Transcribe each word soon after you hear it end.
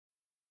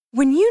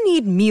When you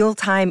need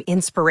mealtime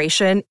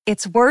inspiration,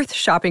 it's worth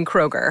shopping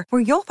Kroger,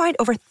 where you'll find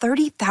over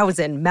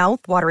 30,000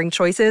 mouth-watering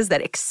choices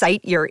that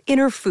excite your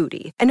inner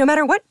foodie. And no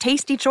matter what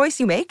tasty choice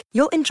you make,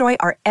 you'll enjoy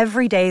our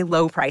everyday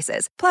low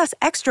prices, plus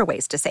extra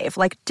ways to save,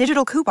 like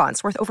digital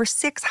coupons worth over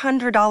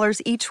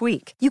 $600 each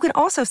week. You can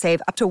also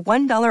save up to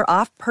 $1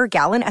 off per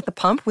gallon at the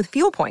pump with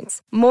fuel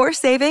points. More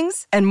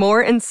savings and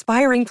more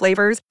inspiring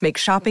flavors make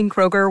shopping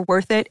Kroger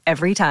worth it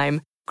every time.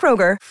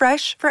 Kroger,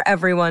 fresh for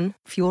everyone.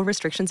 Fuel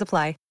restrictions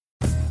apply.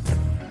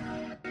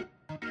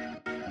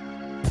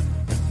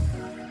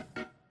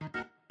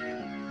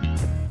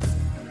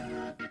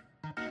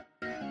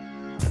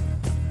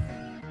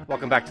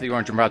 Welcome back to the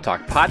Orange and Brown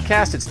Talk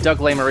podcast. It's Doug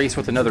Lesmerises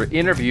with another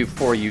interview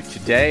for you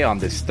today on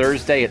this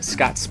Thursday. It's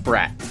Scott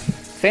Spratt,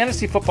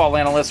 fantasy football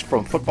analyst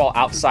from Football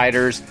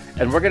Outsiders,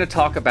 and we're going to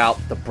talk about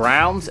the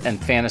Browns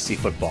and fantasy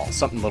football.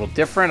 Something a little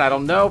different. I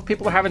don't know.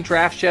 People are having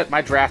drafts yet.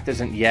 My draft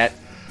isn't yet.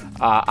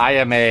 I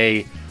am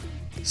a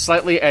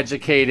slightly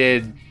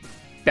educated,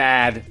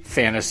 bad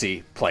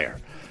fantasy player.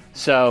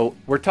 So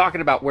we're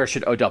talking about where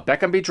should Odell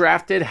Beckham be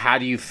drafted? How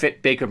do you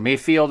fit Baker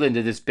Mayfield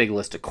into this big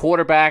list of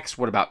quarterbacks?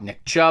 What about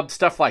Nick Chubb?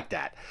 Stuff like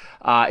that.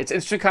 It's an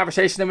interesting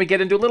conversation. Then we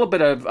get into a little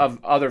bit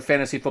of other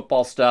fantasy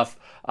football stuff,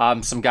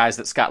 some guys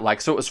that Scott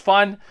likes. So it was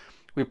fun.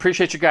 We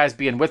appreciate you guys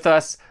being with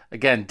us.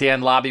 Again,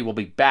 Dan Lobby will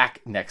be back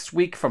next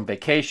week from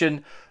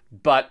vacation,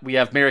 but we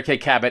have Mary Kay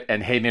Cabot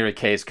and Hey Mary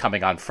Kay's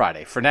coming on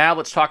Friday. For now,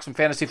 let's talk some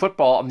fantasy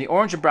football on the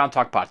Orange and Brown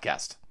Talk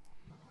podcast.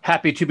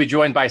 Happy to be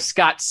joined by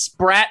Scott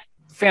Spratt,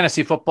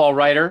 fantasy football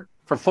writer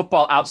for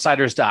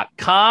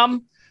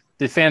FootballOutsiders.com.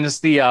 The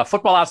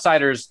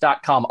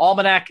FootballOutsiders.com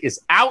almanac is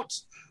out.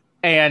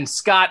 And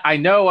Scott,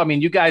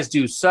 you guys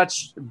do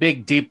such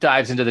big deep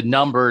dives into the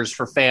numbers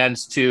for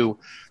fans to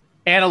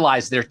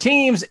analyze their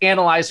teams,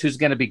 analyze who's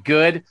going to be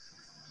good.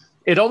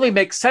 It only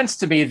makes sense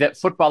to me that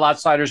Football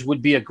Outsiders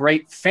would be a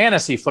great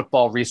fantasy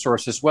football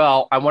resource as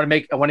well. I want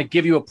to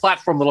give you a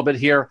platform a little bit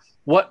here.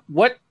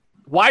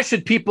 Why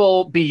should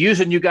people be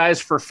using you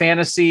guys for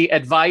fantasy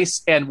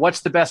advice, and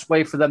what's the best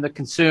way for them to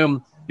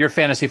consume your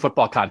fantasy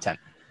football content?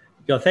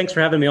 Thanks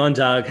for having me on,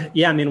 Doug.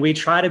 Yeah, we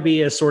try to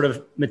be as sort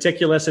of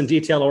meticulous and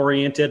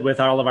detail-oriented with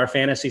all of our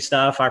fantasy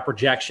stuff, our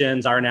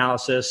projections, our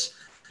analysis,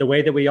 the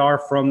way that we are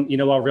from,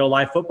 a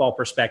real-life football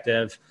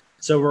perspective.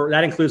 So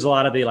that includes a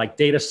lot of the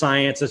data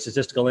science and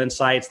statistical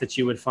insights that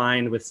you would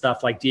find with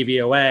stuff like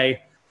DVOA.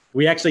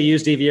 We actually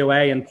use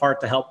DVOA in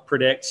part to help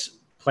predict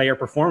player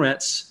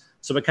performance.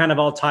 So it kind of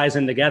all ties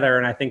in together,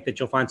 and I think that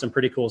you'll find some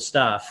pretty cool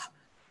stuff.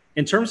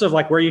 In terms of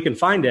where you can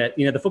find it,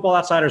 the Football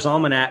Outsiders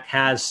Almanac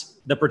has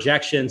the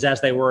projections as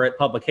they were at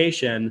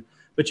publication,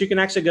 but you can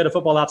actually go to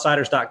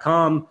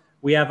FootballOutsiders.com.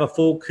 We have a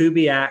full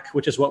Kubiak,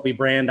 which is what we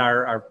brand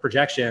our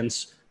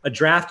projections, a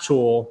draft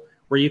tool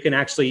where you can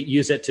actually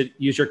use it to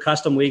use your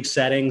custom league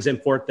settings,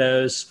 import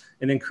those,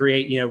 and then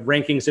create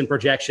rankings and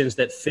projections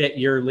that fit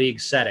your league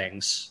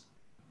settings.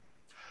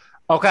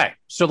 Okay,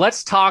 so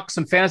let's talk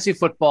some fantasy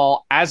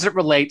football as it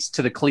relates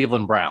to the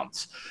Cleveland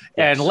Browns.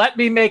 Yes. And let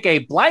me make a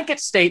blanket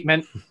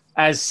statement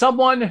as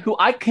someone who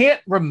I can't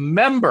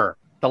remember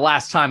the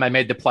last time I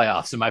made the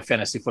playoffs in my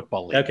fantasy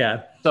football league.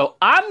 Okay. So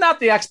I'm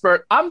not the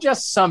expert. I'm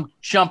just some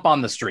chump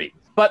on the street.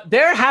 But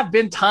there have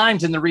been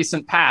times in the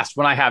recent past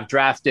when I have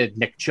drafted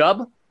Nick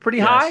Chubb pretty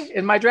high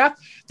in my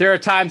draft. There are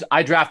times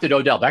I drafted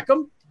Odell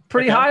Beckham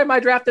pretty high in my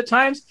draft at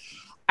times.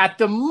 At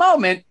the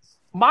moment,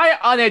 my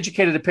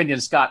uneducated opinion,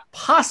 Scott,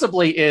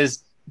 possibly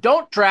is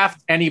don't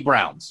draft any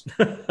Browns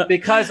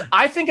because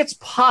I think it's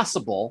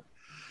possible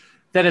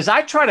that as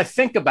I try to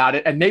think about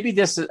it, and maybe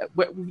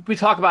we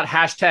talk about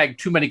hashtag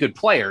too many good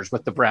players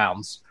with the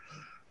Browns,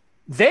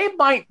 they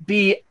might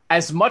be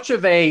as much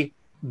of a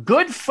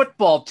good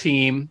football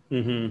team,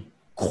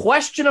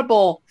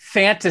 questionable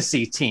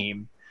fantasy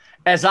team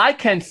as I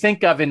can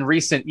think of in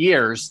recent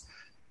years.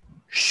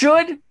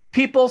 Should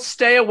people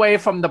stay away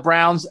from the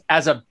Browns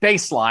as a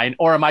baseline,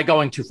 or am I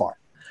going too far?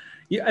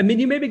 Yeah,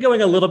 you may be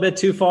going a little bit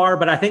too far,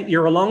 but I think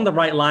you're along the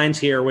right lines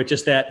here, which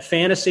is that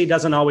fantasy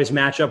doesn't always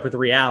match up with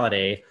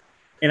reality.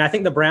 And I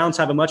think the Browns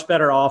have a much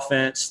better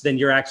offense than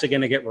you're actually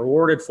going to get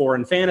rewarded for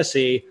in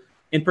fantasy,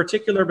 in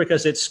particular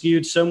because it's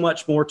skewed so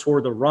much more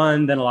toward the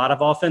run than a lot of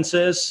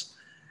offenses.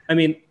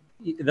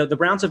 The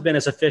Browns have been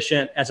as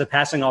efficient as a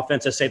passing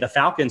offense as, say, the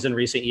Falcons in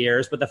recent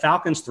years, but the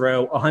Falcons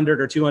throw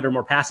 100 or 200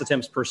 more pass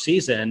attempts per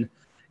season.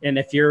 And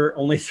if you're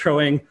only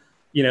throwing,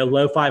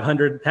 low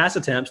 500 pass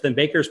attempts, then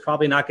Baker's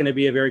probably not going to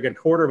be a very good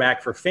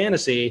quarterback for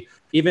fantasy,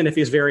 even if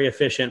he's very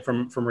efficient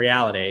from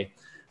reality.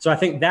 So I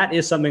think that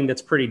is something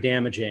that's pretty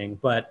damaging.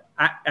 But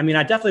I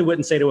definitely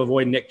wouldn't say to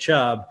avoid Nick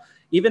Chubb,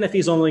 even if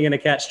he's only going to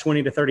catch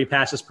 20 to 30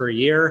 passes per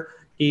year.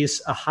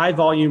 He's a high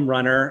volume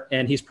runner,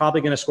 and he's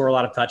probably going to score a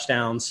lot of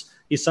touchdowns.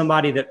 He's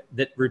somebody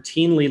that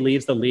routinely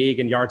leads the league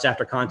in yards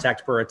after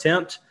contact per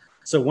attempt.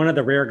 So one of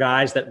the rare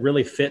guys that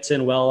really fits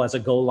in well as a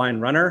goal line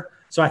runner.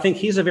 So I think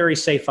he's a very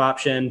safe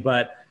option,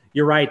 but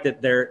you're right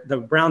that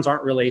the Browns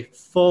aren't really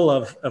full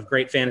of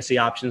great fantasy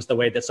options the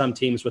way that some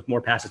teams with more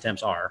pass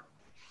attempts are.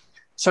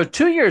 So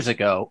 2 years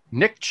ago,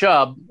 Nick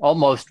Chubb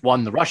almost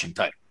won the rushing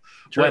title.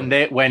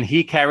 when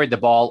he carried the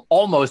ball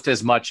almost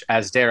as much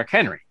as Derrick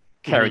Henry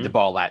carried the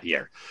ball that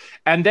year.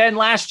 And then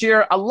last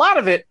year, a lot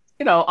of it,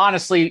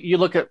 honestly, you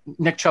look at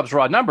Nick Chubb's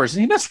raw numbers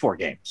and he missed 4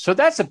 games. So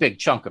that's a big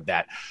chunk of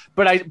that.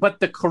 But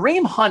the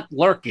Kareem Hunt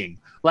lurking,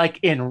 like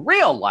in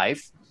real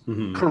life,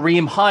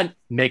 Kareem Hunt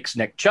makes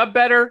Nick Chubb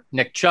better.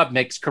 Nick Chubb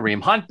makes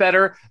Kareem Hunt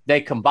better.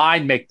 They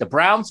combine, make the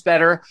Browns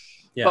better.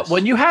 Yes. But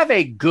when you have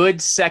a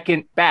good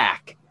second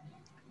back,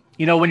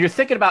 when you're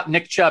thinking about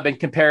Nick Chubb in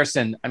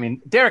comparison, I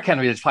mean, Derrick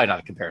Henry is probably not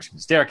a comparison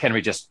because Derrick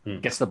Henry just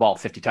gets the ball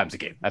 50 times a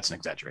game. That's an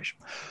exaggeration.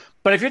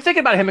 But if you're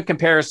thinking about him in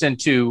comparison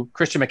to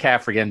Christian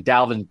McCaffrey and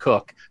Dalvin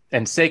Cook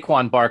and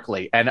Saquon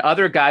Barkley and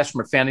other guys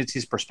from a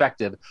fantasy's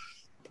perspective,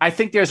 I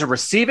think there's a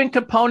receiving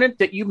component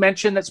that you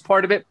mentioned that's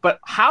part of it. But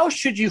how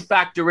should you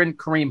factor in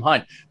Kareem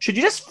Hunt? Should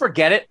you just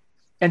forget it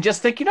and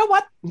just think, you know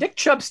what? Nick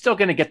Chubb's still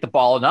going to get the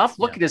ball enough.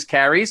 Look at his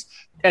carries.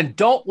 And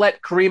don't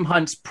let Kareem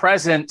Hunt's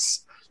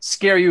presence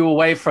scare you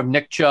away from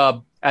Nick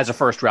Chubb as a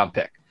first-round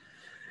pick.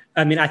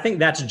 I mean, I think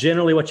that's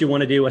generally what you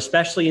want to do,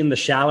 especially in the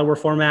shallower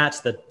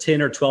formats, the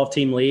 10 or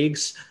 12-team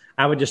leagues.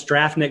 I would just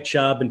draft Nick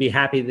Chubb and be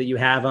happy that you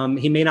have him.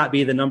 He may not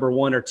be the number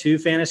 1 or 2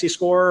 fantasy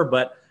scorer,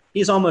 but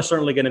he's almost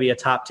certainly going to be a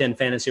top 10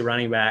 fantasy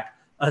running back,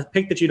 a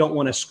pick that you don't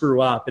want to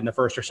screw up in the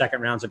first or second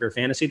rounds of your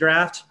fantasy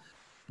draft.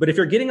 But if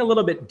you're getting a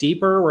little bit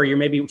deeper, where you're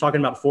maybe talking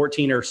about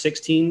 14 or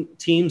 16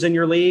 teams in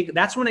your league,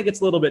 that's when it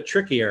gets a little bit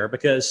trickier,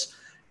 because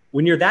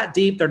when you're that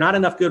deep, there are not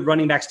enough good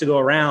running backs to go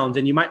around,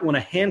 and you might want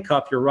to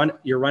handcuff your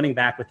running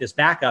back with this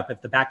backup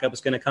if the backup is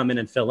going to come in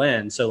and fill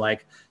in. So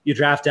like you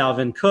draft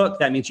Dalvin Cook,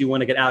 that means you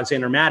want to get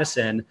Alexander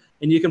Mattison,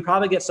 and you can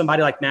probably get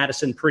somebody like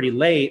Mattison pretty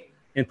late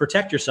and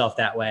protect yourself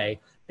that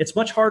way. It's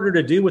much harder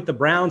to do with the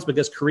Browns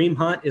because Kareem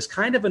Hunt is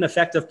kind of an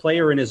effective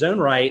player in his own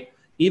right,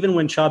 even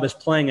when Chubb is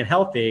playing and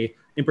healthy,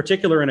 in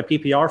particular in a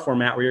PPR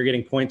format where you're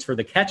getting points for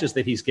the catches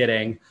that he's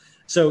getting.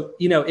 So,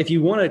 if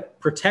you want to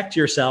protect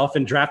yourself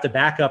and draft a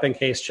backup in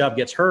case Chubb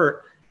gets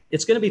hurt,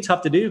 it's going to be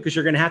tough to do because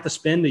you're going to have to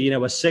spend, a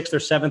 6th or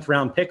 7th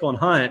round pick on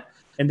Hunt.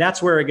 And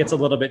that's where it gets a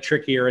little bit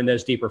trickier in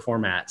those deeper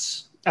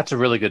formats. That's a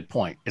really good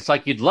point. It's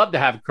like you'd love to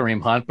have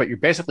Kareem Hunt, but you're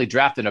basically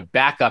drafting a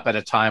backup at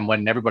a time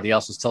when everybody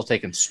else is still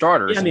taking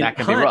starters, and that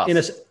can Hunt, be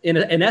rough.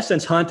 In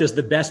essence, Hunt is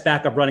the best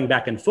backup running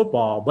back in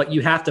football, but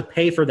you have to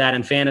pay for that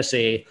in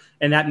fantasy,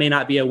 and that may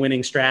not be a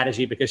winning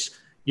strategy because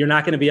you're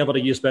not going to be able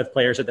to use both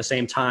players at the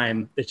same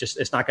time.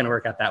 It's not going to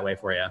work out that way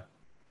for you.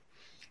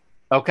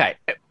 Okay.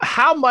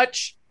 How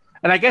much,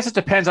 and I guess it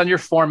depends on your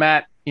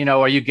format,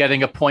 are you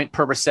getting a point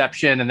per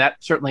reception? And that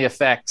certainly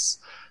affects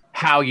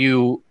how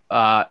you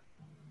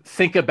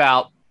think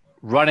about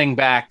running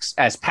backs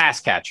as pass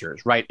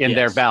catchers, right, in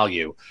their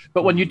value.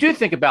 But when you do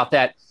think about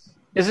that,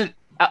 isn't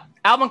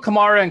Alvin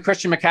Kamara and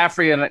Christian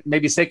McCaffrey and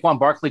maybe Saquon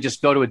Barkley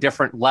just go to a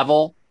different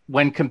level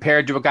when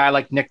compared to a guy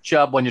like Nick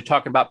Chubb when you're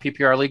talking about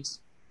PPR leagues?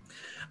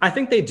 I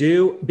think they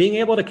do. Being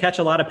able to catch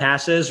a lot of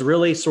passes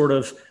really sort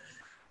of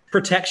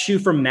protects you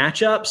from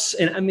matchups.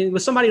 And I mean,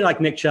 with somebody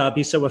like Nick Chubb,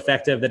 he's so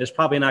effective that it's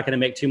probably not going to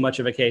make too much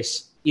of a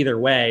case either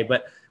way.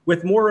 But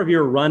with more of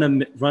your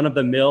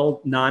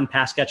run-of-the-mill,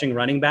 non-pass catching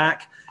running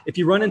back, if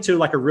you run into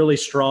like a really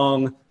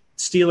strong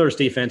Steelers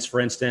defense, for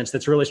instance,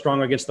 that's really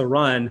strong against the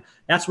run,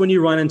 that's when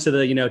you run into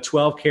the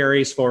 12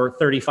 carries for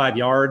 35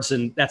 yards,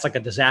 and that's like a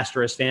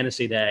disastrous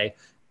fantasy day.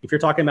 If you're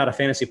talking about a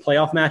fantasy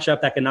playoff matchup,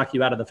 that can knock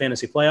you out of the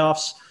fantasy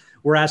playoffs.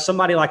 Whereas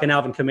somebody like an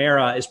Alvin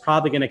Kamara is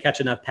probably going to catch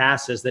enough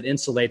passes that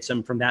insulates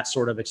him from that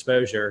sort of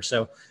exposure.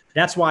 So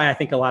that's why I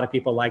think a lot of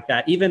people like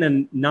that. Even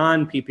in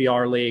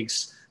non-PPR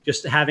leagues,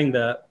 just having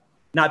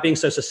not being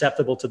so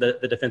susceptible to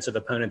the defensive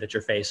opponent that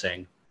you're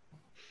facing.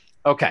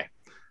 Okay.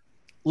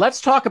 Let's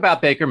talk about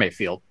Baker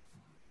Mayfield.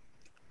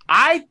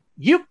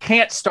 You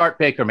can't start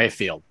Baker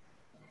Mayfield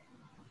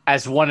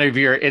as one of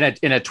your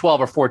in a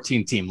 12 or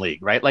 14 team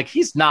league, right? Like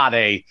he's not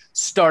a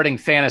starting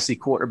fantasy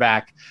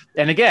quarterback.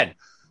 And again,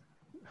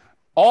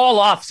 all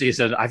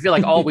offseason, I feel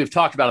like all we've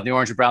talked about on the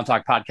Orange and Brown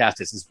Talk podcast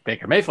is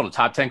Baker Mayfield, a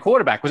top 10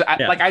 quarterback.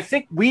 I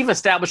think we've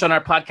established on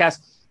our podcast,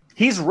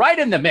 he's right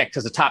in the mix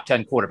as a top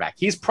 10 quarterback.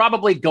 He's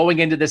probably going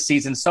into this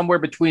season somewhere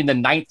between the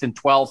 9th and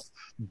 12th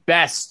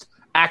best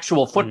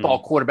actual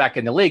football quarterback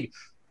in the league.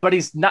 But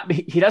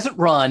he doesn't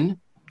run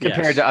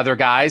compared to other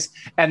guys.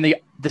 And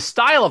the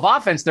style of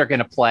offense they're going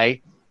to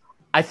play,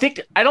 I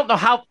don't know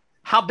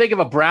how big of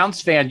a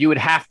Browns fan you would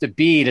have to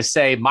be to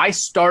say my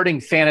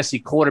starting fantasy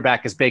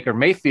quarterback is Baker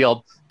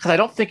Mayfield, because I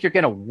don't think you're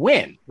going to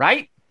win,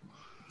 right?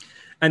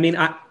 I mean,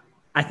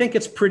 I think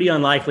it's pretty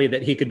unlikely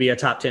that he could be a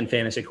top 10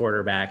 fantasy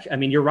quarterback. I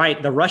mean, you're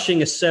right. The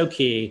rushing is so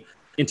key.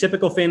 In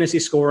typical fantasy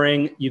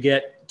scoring, you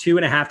get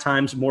 2.5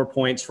 times more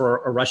points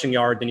for a rushing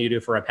yard than you do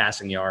for a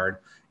passing yard.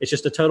 It's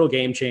just a total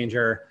game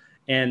changer.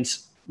 And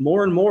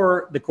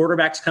more, the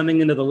quarterbacks coming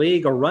into the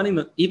league are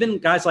running, even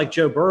guys like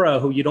Joe Burrow,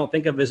 who you don't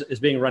think of as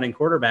being running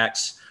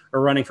quarterbacks,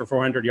 are running for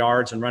 400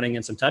 yards and running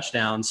in some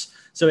touchdowns.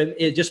 So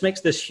it just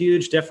makes this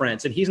huge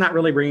difference. And he's not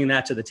really bringing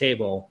that to the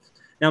table.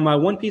 Now, my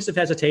one piece of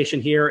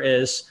hesitation here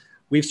is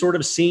we've sort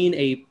of seen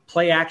a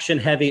play action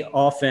heavy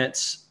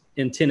offense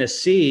in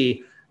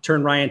Tennessee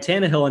turn Ryan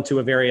Tannehill into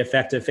a very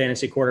effective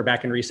fantasy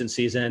quarterback in recent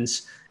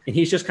seasons. and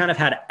he's just kind of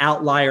had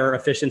outlier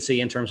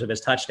efficiency in terms of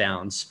his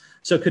touchdowns.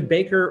 So could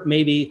Baker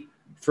maybe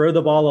throw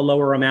the ball a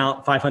lower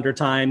amount, 500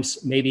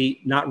 times,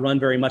 maybe not run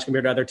very much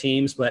compared to other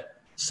teams, but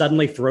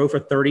suddenly throw for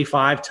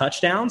 35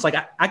 touchdowns? Like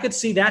I could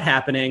see that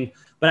happening,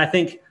 but I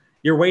think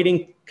you're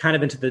waiting kind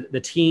of into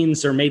the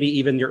teens or maybe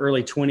even your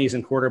early 20s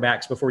in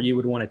quarterbacks before you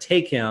would want to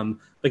take him,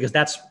 because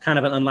that's kind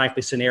of an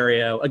unlikely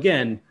scenario.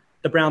 Again,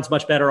 the Browns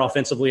much better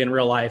offensively in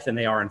real life than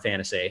they are in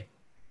fantasy.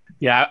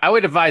 Yeah, I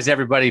would advise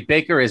everybody,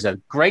 Baker is a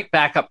great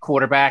backup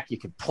quarterback. You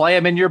can play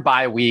him in your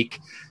bye week.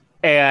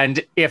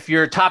 And if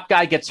your top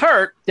guy gets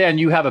hurt, then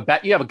you have a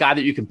guy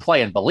that you can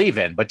play and believe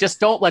in. But just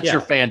don't let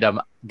your fandom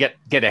get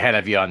ahead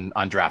of you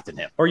on drafting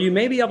him. Or you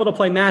may be able to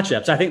play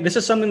matchups. I think this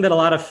is something that a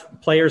lot of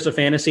players of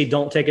fantasy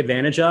don't take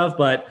advantage of,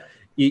 but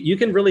you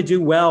can really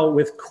do well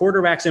with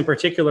quarterbacks in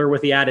particular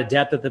with the added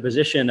depth at the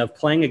position of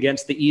playing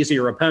against the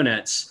easier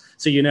opponents.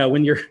 So,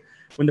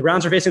 when the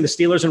Browns are facing the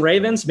Steelers and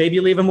Ravens, maybe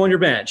you leave them on your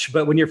bench.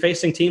 But when you're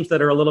facing teams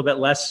that are a little bit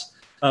less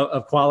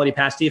of quality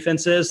pass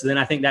defenses, then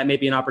I think that may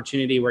be an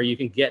opportunity where you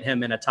can get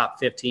him in a top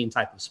 15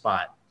 type of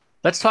spot.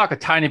 Let's talk a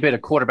tiny bit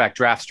of quarterback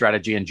draft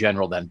strategy in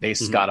general then,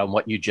 based, Scott, on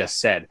what you just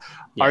said.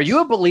 Yes. Are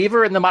you a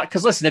believer in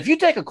because listen, if you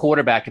take a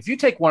quarterback, if you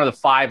take one of the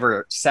 5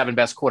 or 7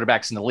 best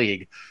quarterbacks in the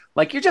league,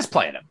 like you're just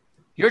playing him.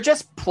 You're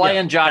just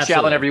playing Josh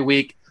Allen every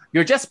week.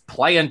 You're just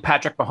playing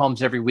Patrick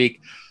Mahomes every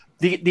week.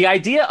 The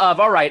idea of,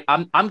 all right,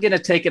 I'm going to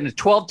take in a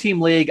 12-team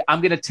league,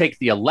 I'm going to take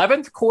the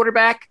 11th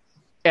quarterback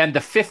and the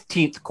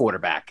 15th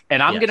quarterback,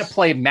 and I'm going to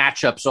play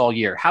matchups all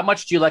year. How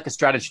much do you like a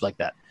strategy like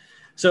that?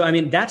 So,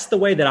 that's the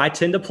way that I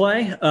tend to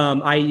play.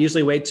 I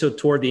usually wait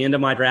toward the end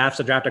of my drafts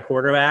to draft a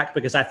quarterback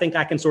because I think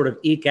I can sort of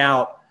eke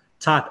out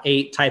top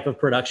 8 type of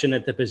production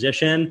at the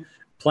position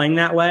playing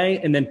that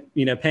way. And then,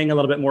 paying a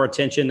little bit more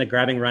attention to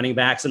grabbing running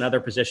backs and other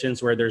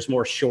positions where there's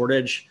more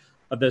shortage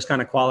of those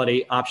kind of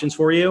quality options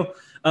for you.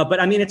 But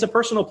it's a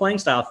personal playing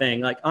style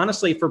thing. Like,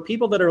 honestly, for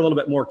people that are a little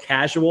bit more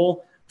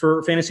casual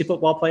for fantasy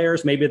football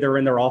players, maybe they're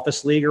in their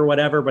office league or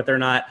whatever, but they're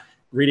not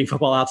reading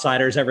Football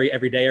Outsiders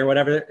every day or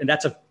whatever. And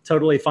that's a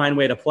totally fine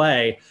way to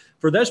play.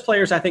 For those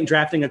players, I think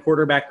drafting a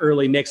quarterback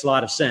early makes a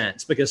lot of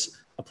sense because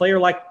a player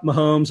like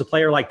Mahomes, a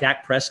player like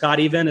Dak Prescott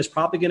even, is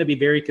probably going to be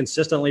very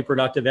consistently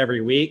productive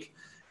every week.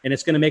 And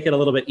it's going to make it a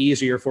little bit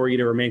easier for you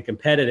to remain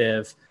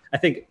competitive. I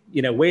think,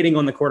 waiting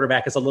on the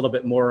quarterback is a little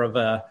bit more of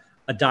a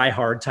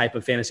diehard type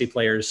of fantasy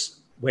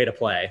player's way to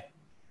play.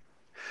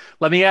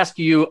 Let me ask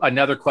you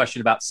another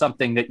question about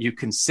something that you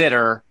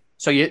consider.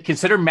 So you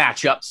consider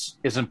matchups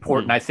is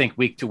important, I think,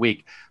 week to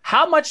week.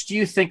 How much do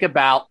you think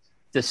about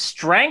the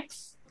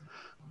strength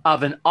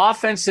of an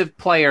offensive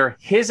player,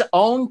 his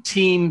own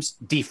team's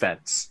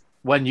defense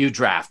when you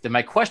draft? And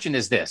my question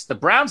is this. The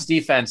Browns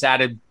defense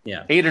added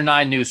 8 or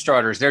 9 new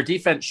starters. Their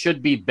defense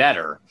should be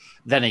better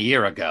than a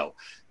year ago.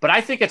 But I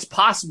think it's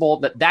possible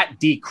that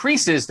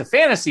decreases the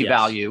fantasy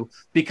value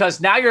because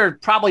now you're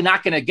probably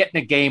not going to get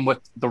in a game with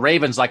the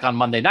Ravens like on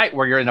Monday night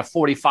where you're in a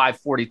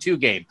 45-42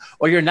 game.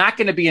 Or you're not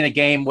going to be in a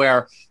game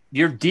where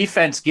your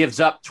defense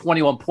gives up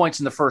 21 points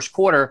in the first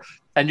quarter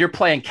and you're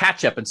playing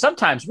catch up. And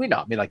sometimes we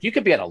know, you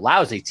could be at a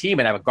lousy team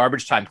and have a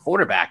garbage time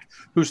quarterback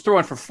who's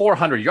throwing for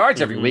 400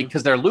 yards every week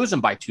because they're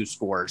losing by 2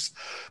 scores.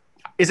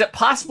 Is it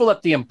possible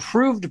that the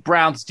improved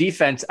Browns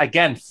defense,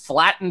 again,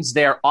 flattens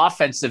their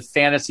offensive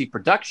fantasy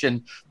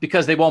production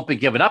because they won't be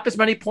giving up as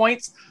many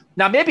points?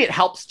 Now, maybe it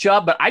helps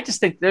Chubb, but I just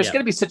think there's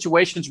going to be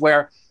situations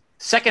where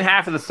second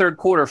half of the third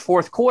quarter,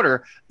 fourth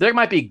quarter, they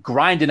might be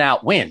grinding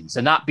out wins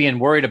and not being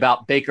worried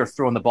about Baker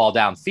throwing the ball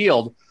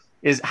downfield.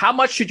 How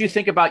much should you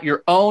think about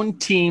your own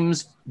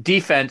team's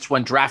defense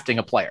when drafting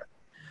a player?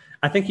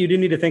 I think you do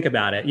need to think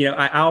about it.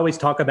 I always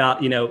talk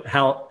about,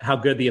 how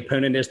good the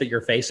opponent is that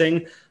you're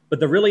facing. But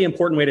the really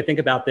important way to think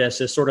about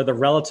this is sort of the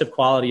relative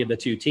quality of the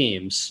two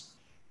teams,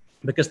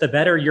 because the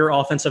better your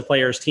offensive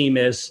player's team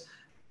is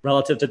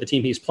relative to the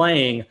team he's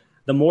playing,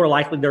 the more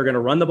likely they're going to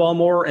run the ball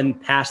more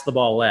and pass the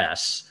ball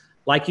less.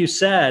 Like you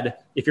said,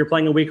 if you're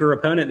playing a weaker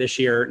opponent this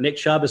year, Nick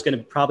Chubb is going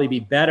to probably be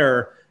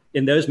better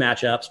in those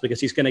matchups because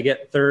he's going to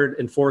get third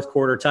and fourth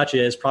quarter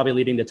touches, probably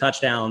leading to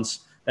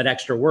touchdowns, that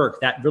extra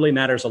work. That really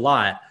matters a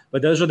lot.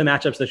 But those are the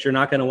matchups that you're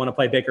not going to want to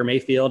play Baker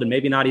Mayfield and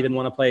maybe not even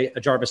want to play a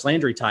Jarvis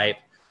Landry type,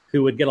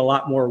 who would get a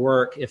lot more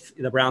work if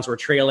the Browns were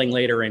trailing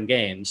later in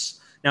games.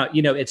 Now,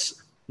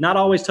 it's not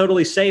always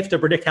totally safe to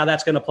predict how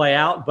that's going to play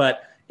out,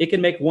 but it can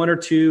make 1 or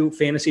 2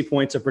 fantasy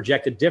points of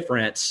projected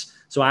difference.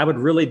 So I would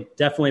really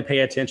definitely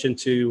pay attention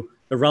to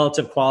the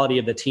relative quality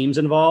of the teams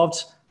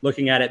involved,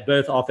 looking at it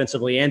both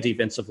offensively and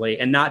defensively,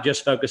 and not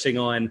just focusing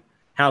on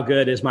how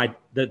good is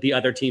the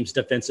other team's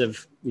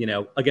defensive,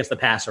 against the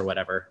pass or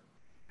whatever.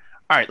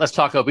 All right, let's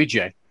talk OBJ.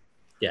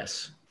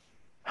 Yes.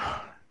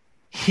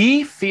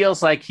 He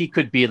feels like he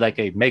could be like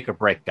a make or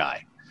break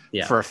guy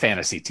for a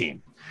fantasy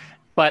team.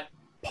 But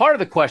part of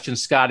the question,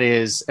 Scott,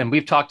 is, and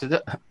we've talked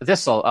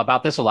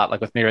about this a lot, like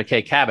with Mary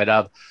Kay Cabot,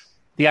 of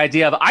the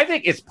idea of, I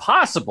think it's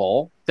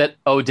possible that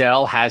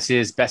Odell has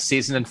his best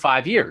season in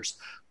 5 years.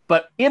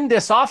 But in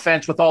this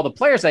offense, with all the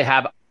players they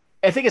have,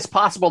 I think it's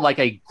possible like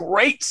a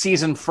great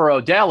season for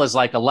Odell is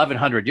like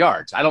 1,100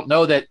 yards. I don't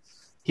know that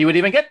he would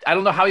even get, I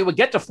don't know how he would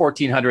get to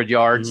 1,400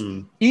 yards,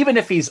 even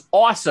if he's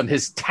awesome.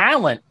 His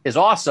talent is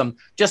awesome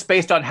just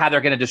based on how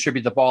they're going to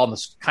distribute the ball and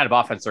the kind of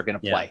offense they're going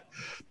to play.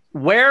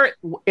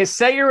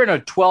 Say you're in a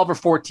 12 or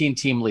 14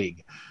 team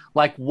league,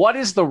 like what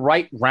is the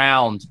right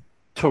round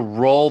to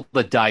roll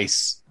the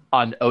dice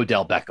on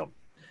Odell Beckham?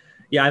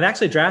 Yeah, I've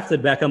actually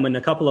drafted Beckham in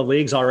a couple of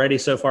leagues already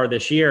so far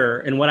this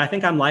year. And what I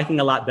think I'm liking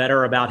a lot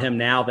better about him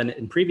now than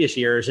in previous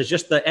years is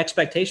just the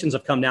expectations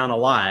have come down a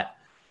lot.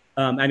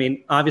 I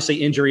mean, obviously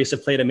injuries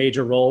have played a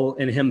major role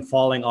in him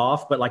falling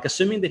off, but like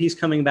assuming that he's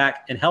coming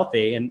back and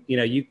healthy, and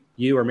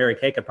you or Mary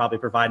Kay could probably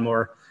provide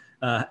more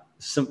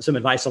some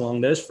advice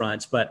along those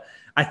fronts. But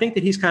I think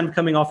that he's kind of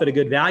coming off at a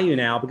good value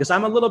now because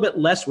I'm a little bit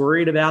less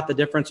worried about the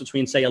difference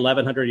between, say,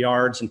 1,100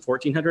 yards and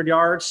 1,400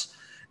 yards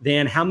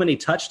than how many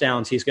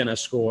touchdowns he's going to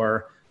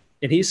score.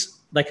 And he's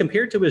like,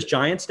 compared to his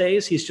Giants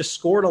days, he's just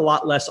scored a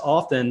lot less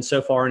often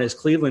so far in his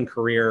Cleveland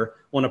career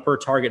on a per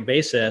target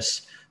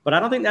basis. But I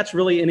don't think that's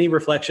really any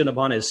reflection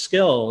upon his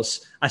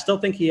skills. I still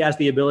think he has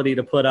the ability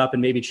to put up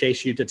and maybe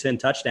chase you to 10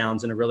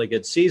 touchdowns in a really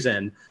good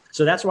season.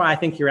 So that's why I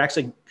think you're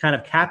actually kind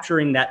of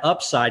capturing that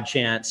upside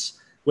chance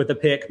with a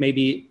pick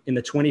maybe in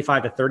the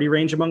 25 to 30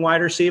 range among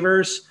wide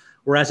receivers.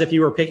 Whereas if you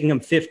were picking him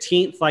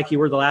 15th, like you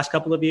were the last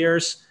couple of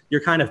years,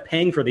 you're kind of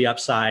paying for the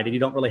upside and you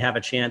don't really have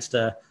a chance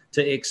to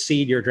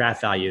exceed your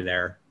draft value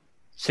there.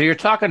 So you're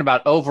talking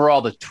about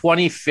overall the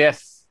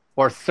 25th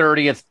or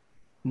 30th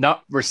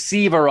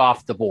receiver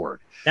off the board.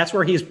 That's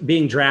where he's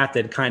being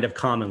drafted kind of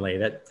commonly.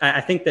 That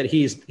I think that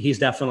he's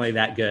definitely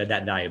that good,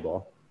 that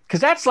valuable. Because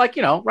that's like,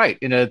 right,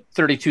 in a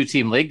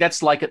 32-team league,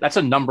 that's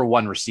a number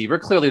one receiver.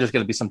 Clearly, there's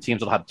going to be some teams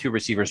that'll have two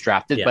receivers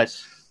drafted,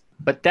 yes.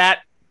 but that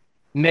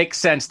makes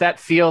sense. That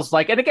feels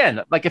like, and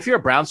again, like if you're a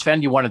Browns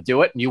fan, you want to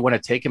do it and you want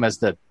to take him as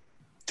the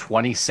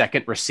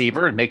 22nd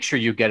receiver and make sure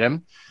you get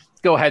him.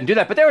 Go ahead and do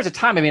that. But there was a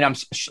time, I mean,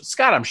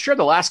 Scott, I'm sure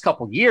the last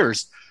couple of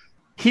years,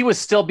 he was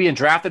still being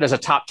drafted as a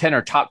top 10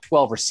 or top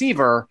 12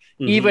 receiver,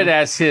 even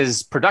as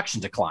his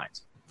production declined.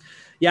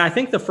 Yeah, I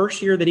think the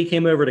first year that he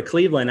came over to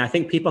Cleveland, I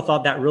think people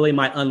thought that really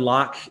might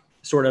unlock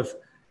sort of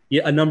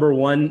a number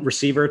one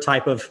receiver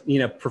type of,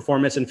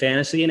 performance in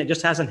fantasy. And it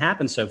just hasn't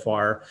happened so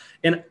far.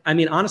 And I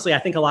mean, honestly, I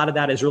think a lot of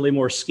that is really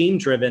more scheme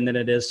driven than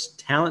it is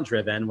talent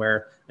driven,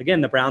 where again,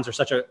 the Browns are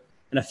such an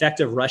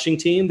effective rushing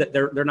team that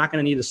they're not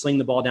going to need to sling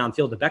the ball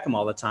downfield to Beckham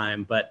all the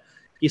time. But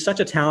he's such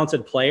a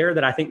talented player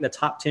that I think the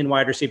top 10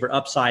 wide receiver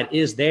upside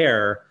is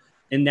there.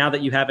 And now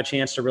that you have a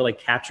chance to really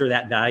capture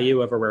that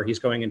value over where he's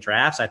going in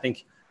drafts, I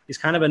think he's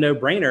kind of a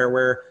no-brainer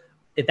where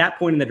at that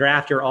point in the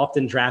draft, you're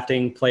often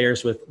drafting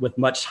players with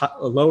much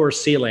lower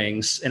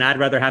ceilings. And I'd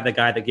rather have the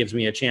guy that gives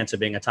me a chance of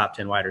being a top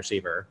 10 wide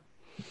receiver.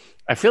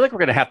 I feel like we're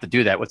going to have to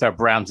do that with our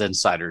Browns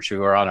insiders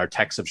who are on our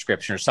tech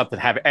subscription or something.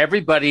 Have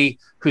everybody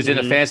who's in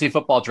a fantasy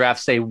football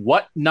draft say,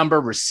 what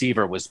number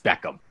receiver was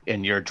Beckham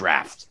in your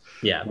draft?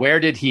 Yeah. Where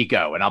did he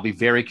go? And I'll be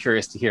very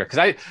curious to hear.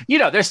 Because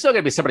there's still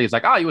going to be somebody who's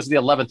like, oh, he was the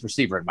 11th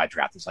receiver in my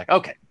draft. It's like,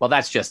 okay, well,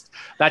 that just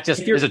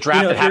is a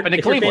draft that happened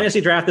in Cleveland. If your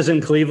fantasy draft is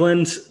in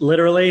Cleveland,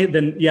 literally,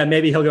 then yeah,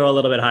 maybe he'll go a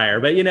little bit higher.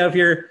 But if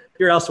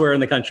you're elsewhere in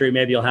the country,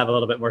 maybe you'll have a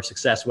little bit more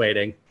success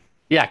waiting.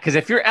 Yeah, because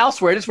if you're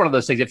elsewhere, it's one of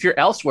those things. If you're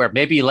elsewhere,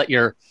 maybe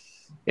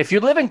if you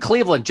live in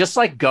Cleveland, just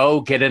like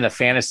go get in a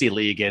fantasy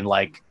league in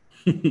like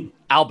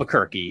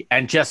Albuquerque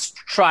and just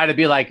try to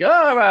be like,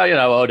 oh,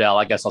 well, Odell,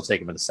 I guess I'll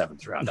take him in the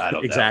 7th round. I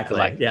don't exactly.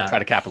 know. Yeah. Try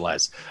to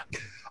capitalize.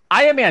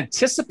 I am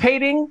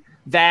anticipating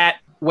that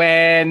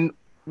when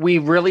we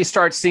really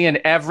start seeing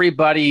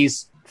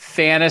everybody's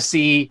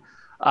fantasy,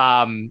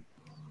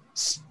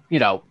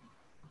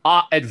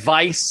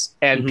 advice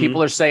and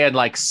people are saying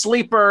like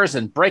sleepers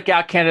and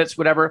breakout candidates,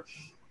 whatever.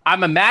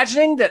 I'm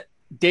imagining that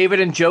David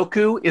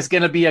Njoku is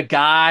going to be a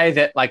guy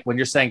that, like, when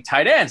you're saying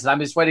tight ends, and I'm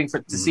just waiting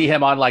to see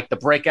him on like the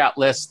breakout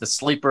list, the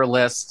sleeper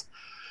list.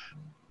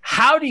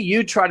 How do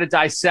you try to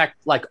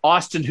dissect like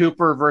Austin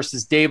Hooper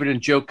versus David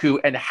Njoku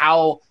and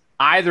how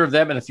either of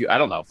them, and if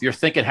you're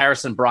thinking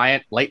Harrison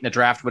Bryant late in the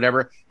draft,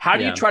 whatever, how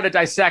do you try to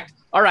dissect?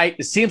 All right,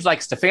 it seems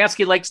like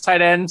Stefanski likes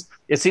tight ends.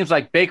 It seems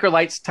like Baker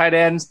likes tight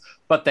ends,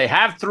 but they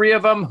have 3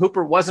 of them.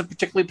 Hooper wasn't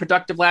particularly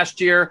productive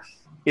last year.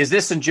 Is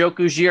this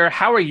Njoku's year?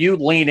 How are you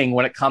leaning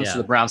when it comes to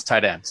the Browns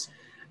tight ends?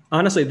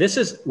 Honestly, this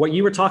is what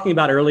you were talking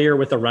about earlier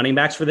with the running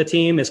backs for the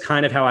team is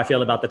kind of how I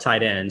feel about the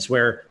tight ends,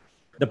 where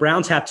the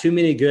Browns have too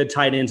many good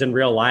tight ends in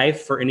real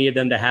life for any of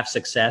them to have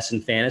success in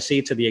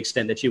fantasy to the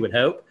extent that you would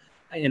hope.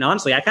 And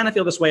honestly, I kind of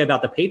feel this way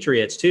about the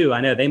Patriots too.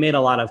 I know they made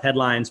a lot of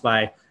headlines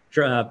by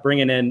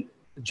bringing in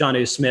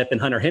Jonnu Smith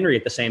and Hunter Henry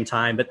at the same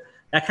time, but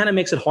that kind of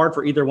makes it hard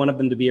for either one of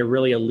them to be a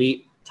really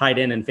elite tight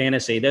end in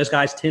fantasy. Those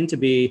guys tend to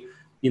be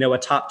a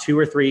top 2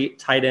 or 3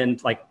 tight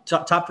end, like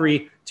top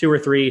 3, 2 or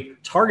 3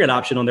 target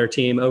option on their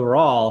team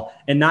overall,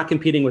 and not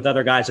competing with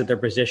other guys at their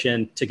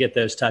position to get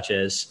those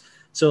touches.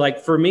 So like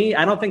for me,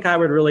 I don't think I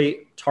would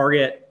really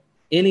target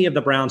any of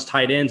the Browns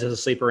tight ends as a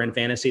sleeper in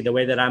fantasy the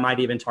way that I might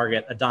even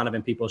target a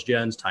Donovan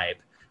Peoples-Jones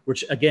type,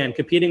 which again,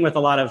 competing with a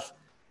lot of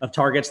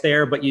targets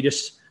there, but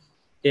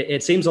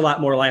it seems a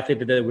lot more likely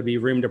that there would be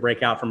room to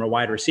break out from a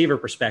wide receiver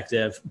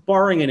perspective,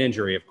 barring an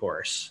injury, of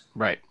course.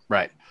 Right.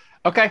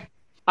 Okay.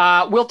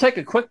 We'll take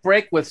a quick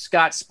break with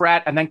Scott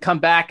Spratt and then come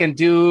back and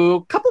do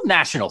a couple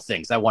national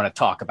things I want to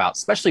talk about,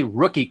 especially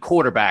rookie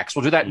quarterbacks.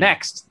 We'll do that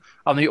next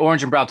on the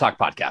Orange and Brown Talk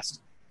podcast.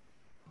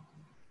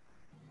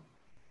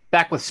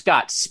 Back with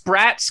Scott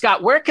Spratt.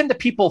 Scott, where can the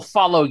people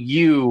follow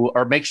you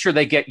or make sure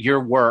they get your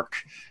work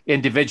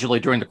individually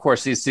during the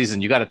course of the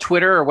season? You got a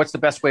Twitter, or what's the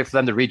best way for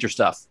them to read your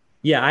stuff?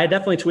 Yeah, I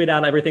definitely tweet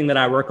out everything that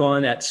I work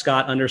on at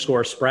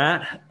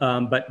Scott_Spratt,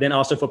 but then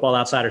also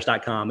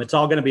footballoutsiders.com. It's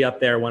all going to be up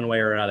there one way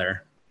or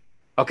another.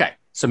 Okay,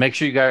 so make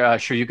sure you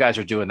guys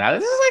are doing that.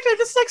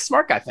 This is like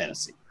smart guy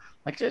fantasy.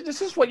 Like,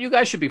 this is what you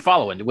guys should be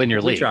following to win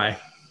your league. Try.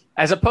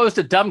 As opposed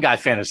to dumb guy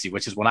fantasy,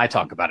 which is when I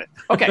talk about it.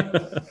 Okay.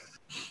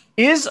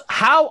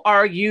 How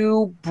are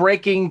you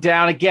breaking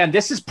down? Again,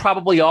 this is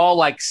probably all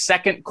like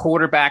second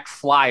quarterback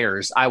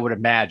flyers, I would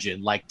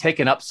imagine, like take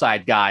an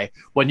upside guy.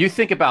 When you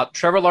think about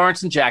Trevor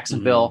Lawrence in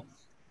Jacksonville,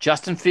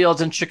 Justin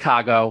Fields in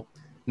Chicago,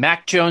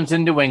 Mac Jones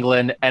in New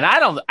England, and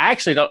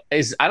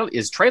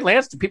is Trey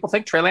Lance? Do people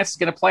think Trey Lance is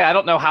going to play? I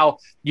don't know how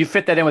you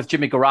fit that in with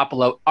Jimmy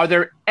Garoppolo. Are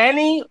there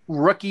any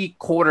rookie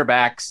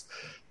quarterbacks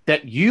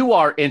that you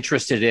are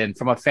interested in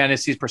from a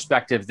fantasy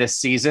perspective this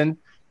season?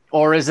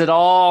 Or is it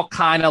all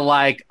kind of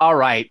like, all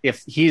right,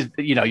 if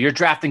you're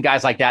drafting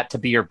guys like that to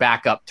be your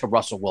backup to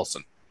Russell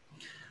Wilson?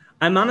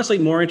 I'm honestly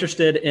more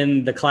interested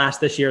in the class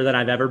this year than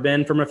I've ever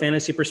been from a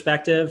fantasy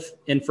perspective.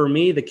 And for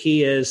me, the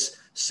key is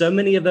so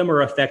many of them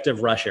are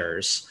effective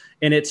rushers.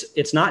 And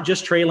it's not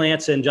just Trey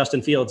Lance and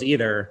Justin Fields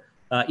either.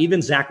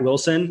 Even Zach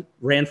Wilson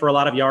ran for a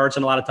lot of yards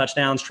and a lot of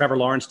touchdowns. Trevor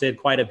Lawrence did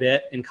quite a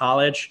bit in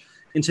college.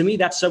 And to me,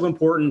 that's so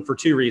important for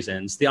two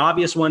reasons. The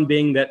obvious one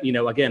being that,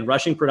 again,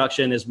 rushing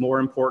production is more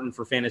important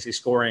for fantasy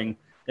scoring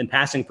than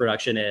passing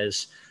production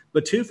is.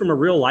 But two, from a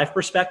real life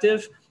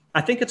perspective,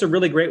 I think it's a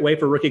really great way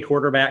for rookie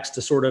quarterbacks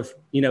to sort of,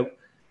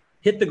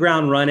 hit the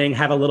ground running,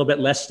 have a little bit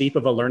less steep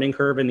of a learning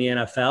curve in the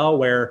NFL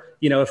where,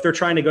 if they're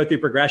trying to go through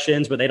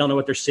progressions, but they don't know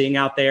what they're seeing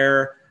out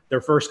there,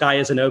 their first guy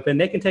isn't open,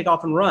 they can take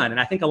off and run. And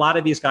I think a lot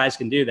of these guys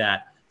can do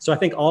that. So I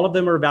think all of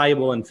them are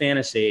valuable in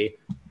fantasy.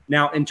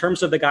 Now, in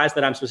terms of the guys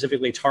that I'm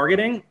specifically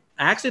targeting,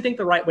 I actually think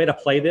the right way to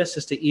play this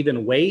is to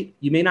even wait.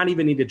 You may not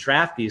even need to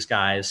draft these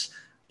guys.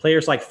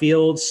 Players like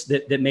Fields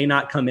that may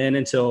not come in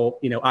until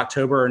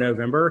October or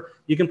November,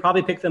 you can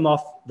probably pick them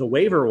off the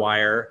waiver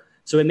wire.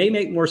 So it may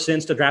make more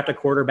sense to draft a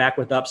quarterback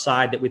with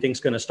upside that we think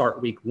is going to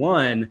start week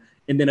 1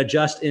 and then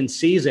adjust in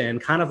season,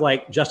 kind of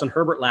like Justin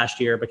Herbert last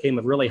year became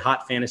a really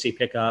hot fantasy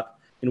pickup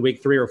in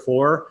week 3 or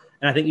 4.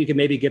 And I think you can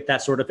maybe get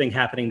that sort of thing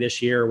happening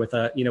this year with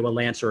a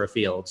Lance or a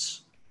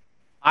Fields.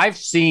 I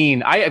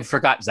had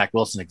forgotten Zach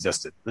Wilson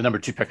existed, the number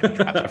 2 pick in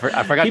the draft.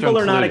 I forgot. People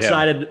are not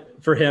excited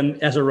for him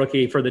as a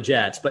rookie for the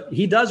Jets, but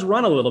he does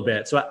run a little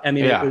bit. So,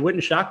 it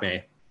wouldn't shock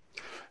me.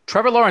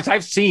 Trevor Lawrence,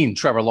 I've seen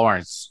Trevor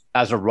Lawrence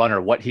as a runner,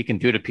 what he can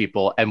do to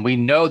people. And we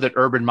know that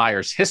Urban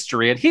Meyer's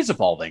history, and he's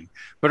evolving,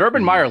 but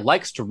Urban Meyer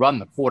likes to run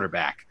the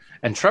quarterback.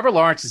 And Trevor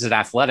Lawrence is an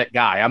athletic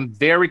guy. I'm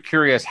very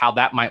curious how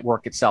that might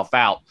work itself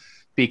out,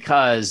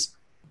 because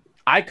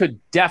I could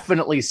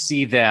definitely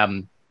see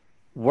them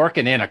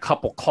working in a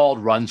couple called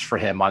runs for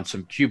him on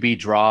some QB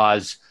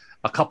draws,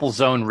 a couple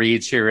zone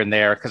reads here and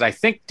there, because I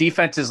think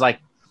defenses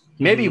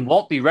maybe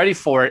won't be ready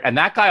for it, and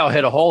that guy will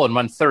hit a hole and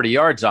run 30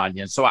 yards on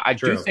you. And so I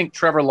do think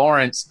Trevor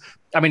Lawrence,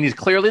 he's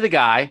clearly the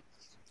guy.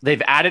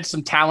 They've added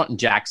some talent in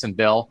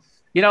Jacksonville.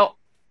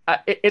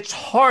 It's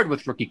hard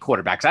with rookie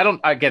quarterbacks.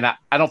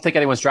 I don't think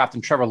anyone's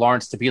drafting Trevor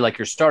Lawrence to be like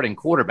your starting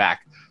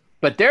quarterback.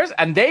 But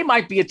they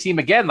might be a team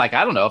again. Like,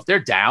 I don't know if they're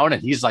down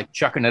and he's like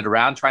chucking it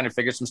around, trying to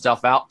figure some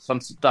stuff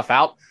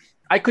out.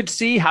 I could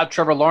see how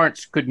Trevor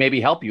Lawrence could maybe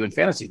help you in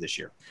fantasy this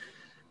year.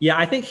 Yeah,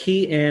 I think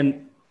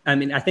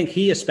I think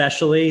he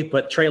especially,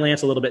 but Trey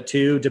Lance a little bit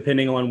too,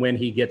 depending on when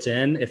he gets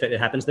in, if it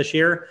happens this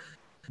year.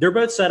 They're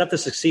both set up to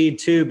succeed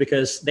too,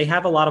 because they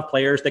have a lot of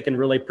players that can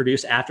really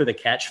produce after the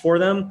catch for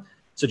them.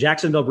 So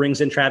Jacksonville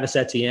brings in Travis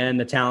Etienne,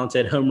 the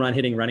talented home run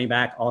hitting running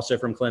back, also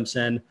from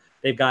Clemson.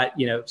 They've got,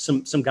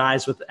 some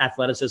guys with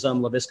athleticism.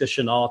 Laviska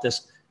Shenault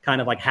is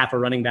kind of like half a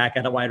running back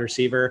at a wide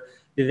receiver.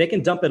 They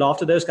can dump it off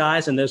to those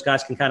guys, and those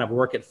guys can kind of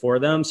work it for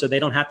them, so they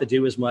don't have to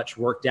do as much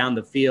work down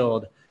the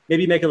field.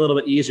 Maybe make it a little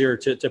bit easier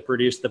to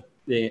produce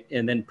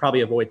and then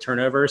probably avoid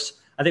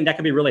turnovers. I think that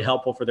could be really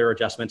helpful for their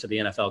adjustment to the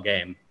NFL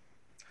game.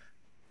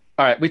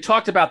 All right, we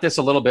talked about this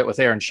a little bit with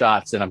Aaron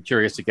Schatz, and I'm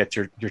curious to get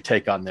your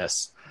take on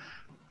this.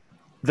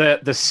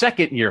 The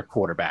second-year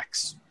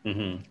quarterbacks,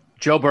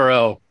 Joe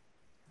Burrow,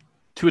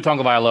 Tua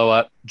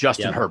Tagovailoa,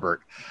 Justin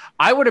Herbert.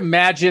 I would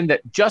imagine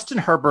that Justin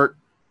Herbert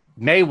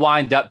may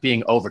wind up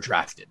being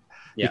overdrafted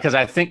because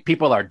I think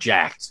people are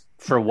jacked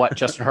for what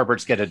Justin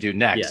Herbert's going to do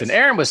next. Yes. And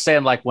Aaron was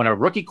saying, when a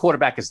rookie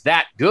quarterback is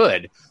that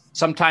good,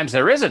 sometimes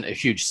there isn't a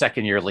huge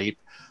second-year leap,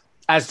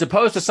 as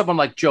opposed to someone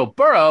like Joe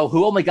Burrow,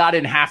 who only got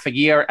in half a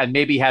year and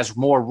maybe has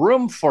more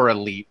room for a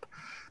leap.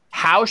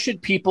 How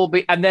should people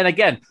be? And then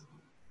again,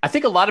 I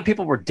think a lot of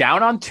people were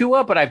down on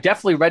Tua, but I've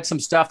definitely read some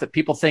stuff that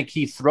people think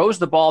he throws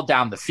the ball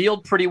down the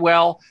field pretty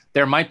well.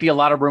 There might be a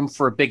lot of room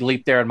for a big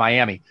leap there in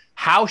Miami.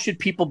 How should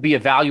people be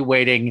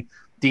evaluating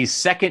these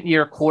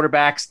second-year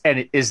quarterbacks?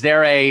 And is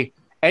there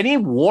any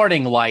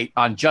warning light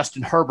on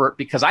Justin Herbert?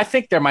 Because I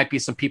think there might be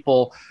some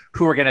people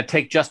who are going to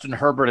take Justin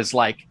Herbert as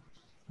like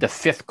the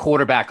fifth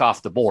quarterback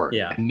off the board.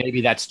 Yeah. And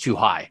maybe that's too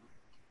high.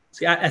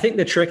 See, I think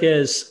the trick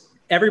is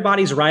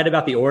everybody's right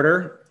about the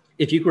order.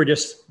 If you were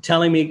just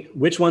telling me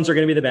which ones are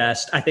going to be the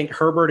best, I think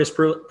Herbert is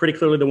pretty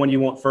clearly the one you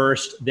want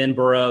first, then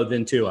Burrow,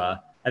 then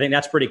Tua. I think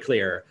that's pretty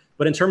clear.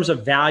 But in terms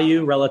of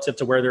value relative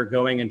to where they're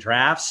going in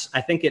drafts,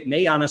 I think it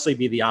may honestly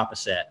be the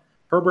opposite.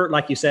 Herbert,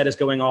 like you said, is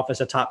going off as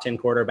a top 10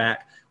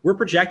 quarterback. We're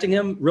projecting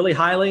him really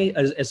highly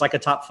as like a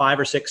top 5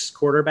 or 6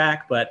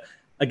 quarterback. But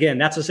again,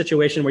 that's a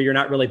situation where you're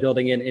not really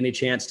building in any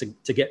chance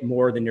to get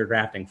more than you're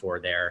drafting for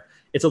there.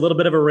 It's a little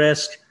bit of a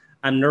risk.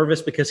 I'm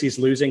nervous because he's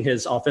losing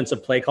his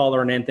offensive play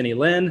caller in Anthony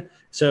Lynn.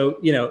 So,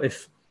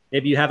 if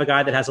maybe you have a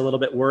guy that has a little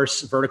bit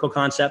worse vertical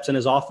concepts in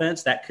his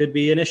offense, that could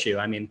be an issue.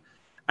 I mean,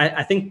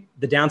 I think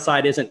the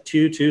downside isn't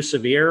too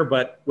severe,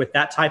 but with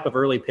that type of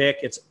early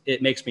pick,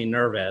 it makes me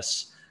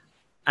nervous.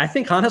 I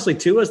think honestly,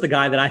 Tua is the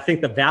guy that I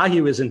think the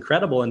value is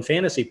incredible in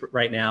fantasy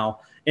right now.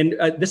 And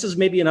this is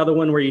maybe another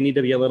one where you need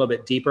to be a little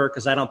bit deeper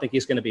because I don't think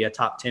he's going to be a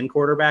top 10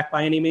 quarterback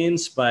by any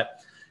means, but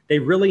they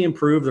really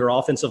improved their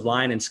offensive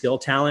line and skill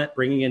talent,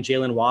 bringing in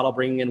Jalen Waddle,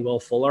 bringing in Will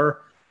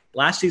Fuller.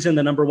 Last season,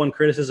 the number one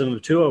criticism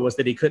of Tua was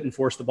that he couldn't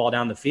force the ball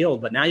down the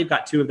field. But now you've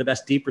got 2 of the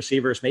best deep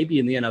receivers, maybe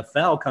in the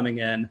NFL, coming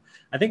in.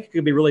 I think it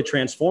could be really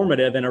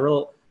transformative in a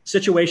real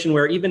situation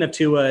where even if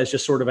Tua is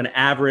just sort of an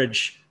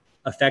average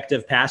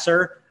effective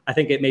passer, I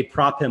think it may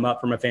prop him up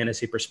from a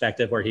fantasy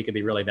perspective where he could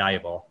be really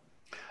valuable.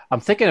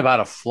 I'm thinking about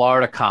a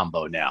Florida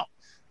combo now.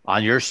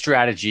 On your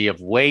strategy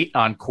of wait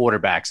on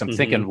quarterbacks, I'm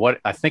thinking,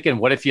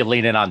 what if you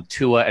lean in on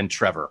Tua and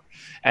Trevor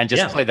and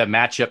just play the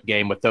matchup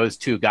game with those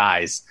 2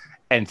 guys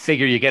and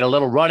figure you get a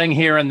little running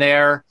here and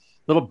there,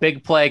 little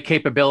big play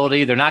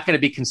capability. They're not going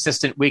to be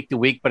consistent week to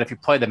week, but if you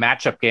play the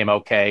matchup game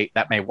okay,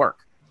 that may work.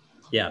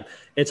 Yeah.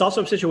 It's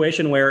also a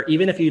situation where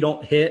even if you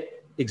don't hit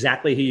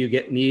exactly who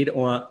you need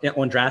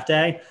on draft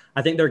day,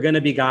 I think there are going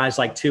to be guys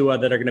like Tua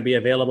that are going to be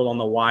available on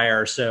the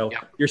wire. So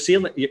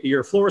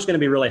your floor is going to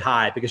be really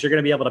high because you're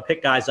going to be able to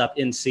pick guys up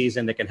in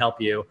season that can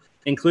help you,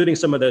 including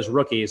some of those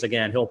rookies.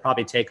 Again, he'll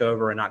probably take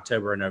over in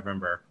October and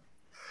November.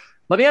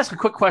 Let me ask a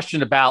quick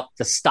question about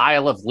the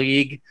style of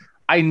league.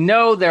 I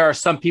know there are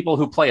some people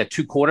who play a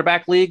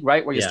 2-quarterback league,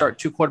 right? Where you start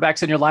 2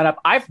 quarterbacks in your lineup.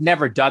 I've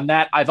never done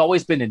that. I've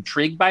always been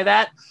intrigued by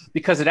that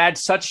because it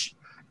adds such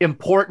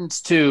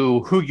importance to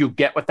who you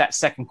get with that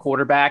second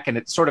quarterback, and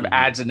it sort of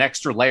adds an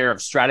extra layer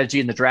of strategy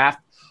in the draft.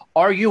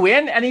 Are you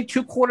in any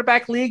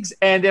 2-quarterback leagues?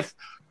 And if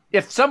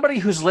somebody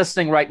who's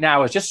listening right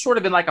now is just sort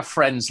of in like a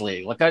friends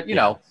league, like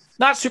a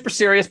not super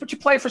serious, but you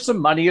play for some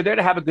money, you're there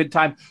to have a good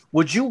time,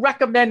 would you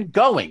recommend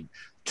going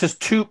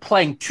to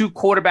playing 2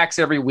 quarterbacks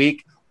every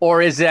week,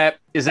 or is that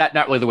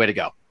not really the way to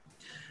go?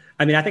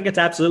 I mean, I think it's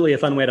absolutely a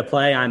fun way to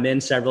play. I'm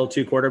in several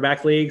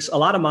 2-quarterback leagues. A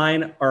lot of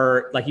mine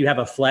are like you have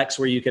a flex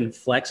where you can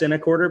flex in a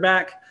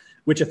quarterback,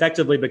 which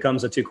effectively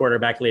becomes a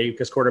 2-quarterback league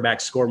because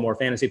quarterbacks score more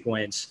fantasy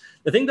points.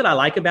 The thing that I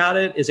like about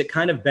it is it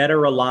kind of better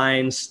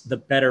aligns the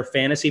better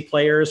fantasy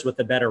players with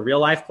the better real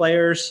life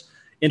players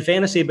in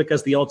fantasy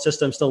because the old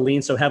system still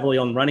leans so heavily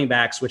on running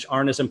backs, which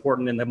aren't as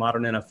important in the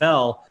modern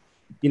NFL.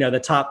 The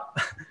top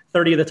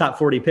 30 of the top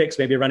 40 picks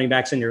may be running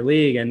backs in your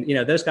league. And,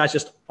 those guys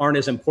just aren't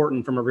as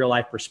important from a real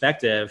life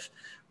perspective.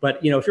 But,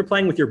 if you're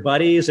playing with your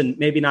buddies and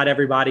maybe not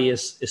everybody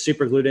is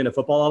super glued into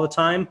football all the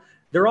time,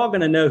 they're all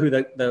going to know who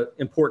the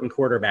important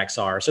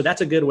quarterbacks are. So that's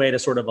a good way to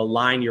sort of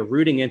align your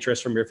rooting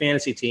interest from your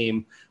fantasy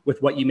team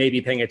with what you may be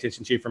paying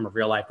attention to from a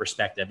real life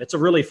perspective. It's a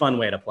really fun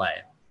way to play.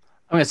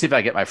 I'm going to see if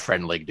I get my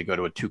friend league to go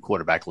to a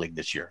 2-quarterback league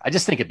this year. I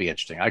just think it'd be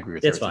interesting. I agree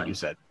with everything you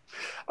said.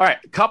 All right,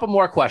 a couple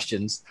more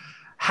questions.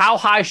 How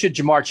high should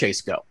Ja'Marr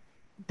Chase go?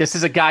 This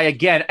is a guy,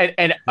 again,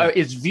 and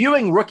is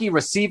viewing rookie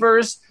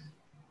receivers,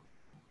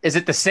 is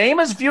it the same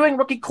as viewing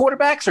rookie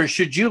quarterbacks, or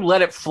should you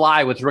let it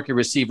fly with rookie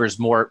receivers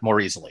more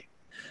easily?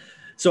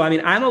 So, I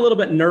mean, I'm a little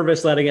bit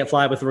nervous letting it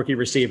fly with rookie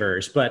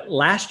receivers, but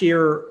last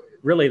year,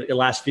 really the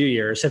last few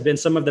years, have been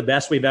some of the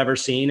best we've ever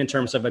seen in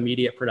terms of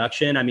immediate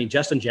production. I mean,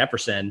 Justin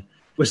Jefferson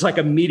was like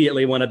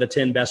immediately one of the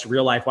 10 best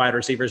real life wide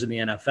receivers in the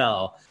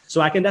NFL.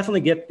 So I can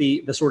definitely get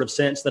the sort of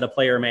sense that a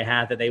player may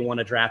have that they want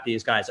to draft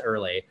these guys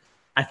early.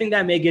 I think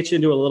that may get you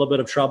into a little bit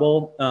of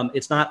trouble.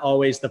 It's not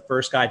always the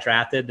first guy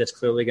drafted that's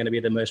clearly going to be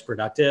the most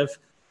productive.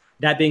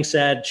 That being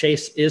said,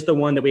 Chase is the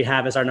one that we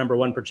have as our number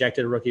 1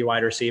 projected rookie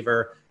wide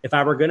receiver. If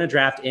I were going to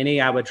draft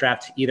any, I would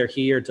draft either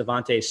he or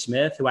Devontae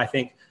Smith, who I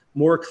think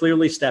more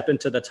clearly step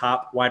into the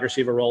top wide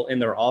receiver role in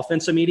their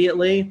offense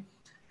immediately.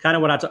 Kind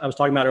of what I was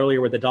talking about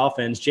earlier with the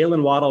Dolphins.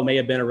 Jalen Waddle may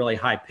have been a really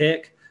high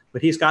pick,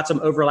 but he's got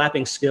some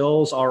overlapping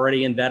skills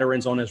already in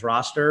veterans on his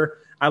roster.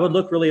 I would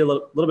look really a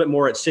little bit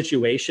more at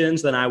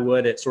situations than I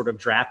would at sort of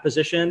draft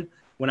position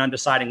when I'm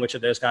deciding which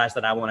of those guys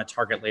that I want to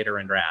target later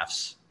in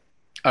drafts.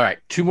 All right,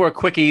 2 more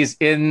quickies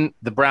in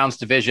the Browns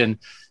division.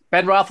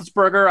 Ben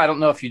Roethlisberger, I don't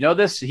know if you know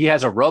this, he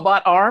has a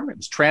robot arm. It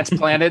was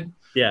transplanted.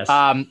 Yes.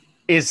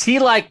 Is he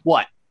like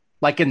what?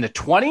 Like in the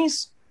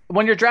 20s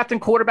when you're drafting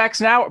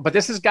quarterbacks now? But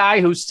this is a guy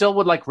who still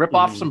would like rip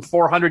off some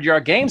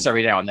 400-yard games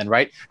every now and then,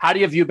 right? How do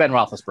you view Ben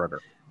Roethlisberger?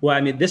 Well,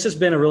 I mean, this has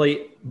been a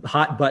really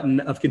hot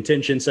button of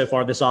contention so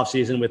far this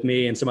offseason with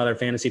me and some other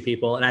fantasy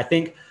people. And I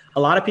think a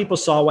lot of people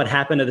saw what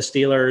happened to the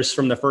Steelers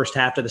from the first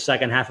half to the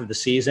second half of the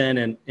season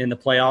and in the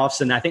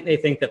playoffs. And I think they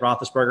think that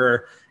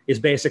Roethlisberger is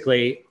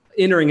basically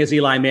entering his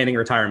Eli Manning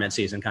retirement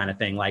season kind of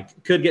thing,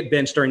 like could get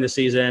benched during the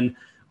season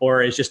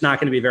or is just not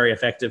going to be very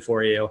effective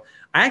for you.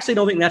 I actually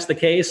don't think that's the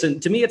case.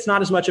 And to me, it's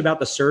not as much about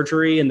the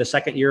surgery and the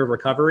second year of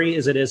recovery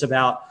as it is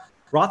about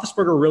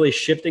Roethlisberger really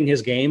shifting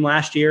his game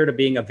last year to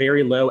being a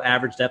very low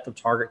average depth of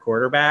target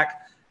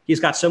quarterback. He's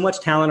got so much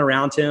talent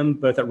around him,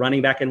 both at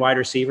running back and wide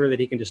receiver, that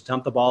he can just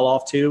dump the ball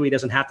off to. He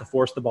doesn't have to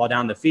force the ball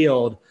down the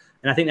field.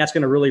 And I think that's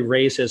going to really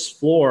raise his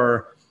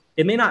floor.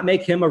 It may not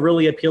make him a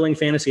really appealing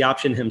fantasy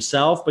option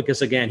himself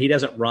because, again, he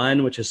doesn't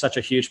run, which is such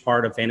a huge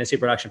part of fantasy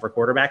production for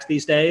quarterbacks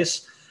these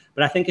days.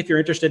 But I think if you're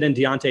interested in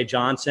Deontay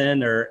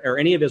Johnson or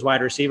any of his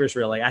wide receivers,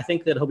 really, I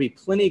think that he'll be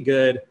plenty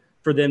good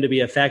for them to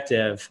be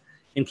effective.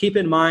 And keep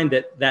in mind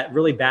that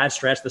really bad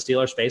stretch the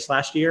Steelers faced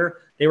last year,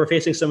 they were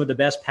facing some of the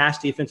best pass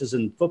defenses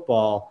in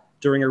football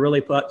during a really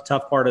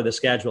tough part of the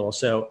schedule.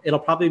 So it'll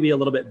probably be a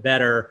little bit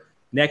better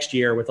next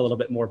year with a little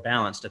bit more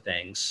balance to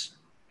things.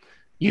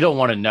 You don't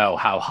want to know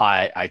how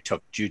high I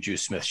took Juju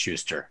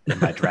Smith-Schuster in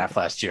my draft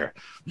last year.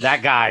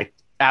 That guy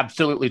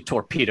absolutely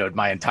torpedoed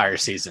my entire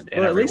season.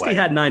 Well, at least he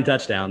had 9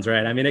 touchdowns,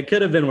 right? I mean, it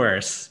could have been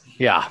worse.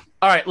 Yeah.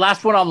 All right.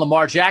 Last one on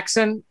Lamar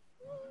Jackson.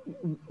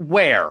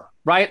 Where?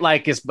 Right?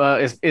 Like is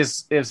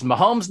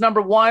Mahomes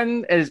number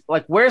one? Is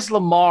like, where's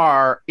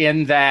Lamar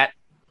in that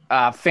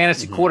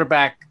fantasy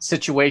quarterback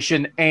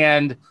situation?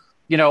 And,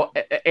 you know,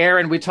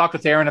 Aaron, we talked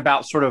with Aaron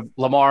about sort of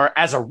Lamar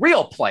as a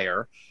real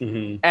player.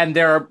 And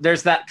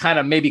there's that kind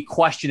of maybe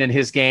question in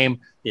his game.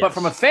 Yes. But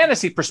from a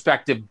fantasy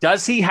perspective,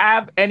 does he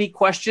have any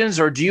questions,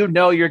 or do you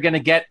know you're going to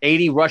get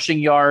 80 rushing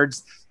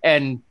yards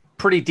and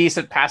pretty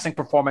decent passing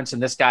performance,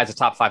 and this guy's a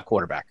top 5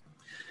 quarterback?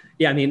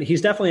 Yeah, I mean,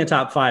 he's definitely a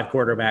top 5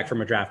 quarterback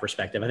from a draft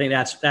perspective. I think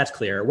that's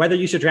clear. Whether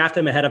you should draft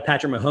him ahead of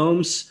Patrick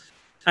Mahomes,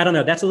 I don't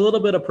know. That's a little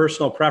bit of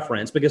personal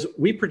preference because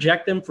we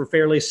project them for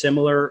fairly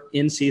similar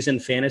in-season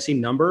fantasy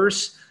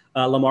numbers.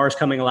 Lamar's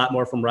coming a lot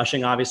more from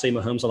rushing, obviously.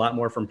 Mahomes a lot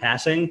more from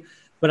passing.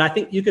 But I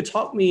think you could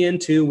talk me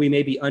into we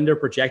may be under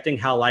projecting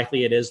how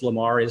likely it is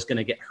Lamar is going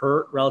to get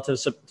hurt relative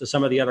to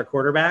some of the other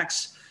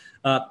quarterbacks.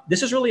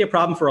 This is really a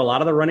problem for a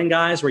lot of the running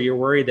guys where you're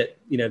worried that,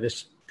 you know,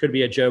 this could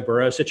be a Joe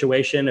Burrow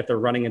situation if they're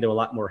running into a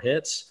lot more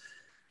hits.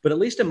 But at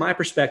least in my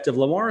perspective,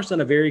 Lamar has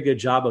done a very good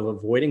job of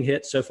avoiding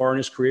hits so far in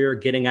his career,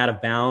 getting out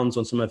of bounds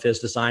on some of his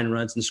design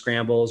runs and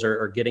scrambles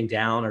or getting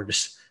down or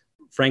just,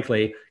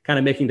 frankly, kind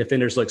of making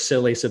defenders look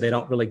silly so they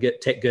don't really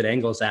take good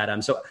angles at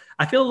him. So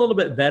I feel a little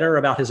bit better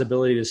about his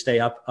ability to stay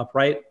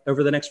upright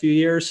over the next few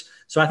years.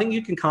 So I think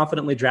you can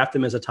confidently draft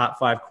him as a top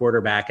 5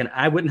 quarterback. And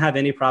I wouldn't have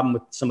any problem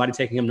with somebody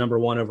taking him number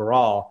 1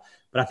 overall.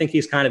 But I think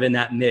he's kind of in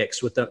that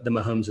mix with the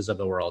Mahomeses of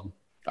the world.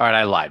 All right,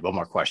 I lied. One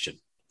more question.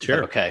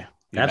 Sure. Okay.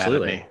 You're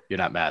absolutely. Mad at me. You're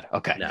not mad.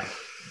 Okay. No.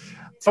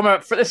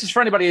 This is for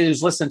anybody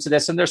who's listening to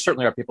this, and there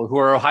certainly are people who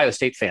are Ohio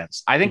State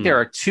fans. I think there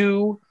are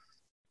 2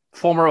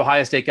 former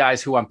Ohio State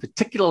guys who I'm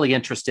particularly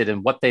interested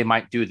in what they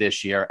might do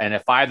this year, and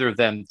if either of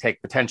them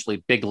take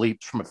potentially big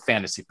leaps from a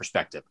fantasy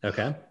perspective.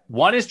 Okay.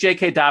 One is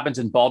J.K. Dobbins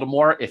in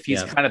Baltimore, if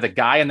he's kind of the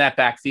guy in that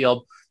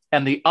backfield,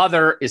 and the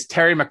other is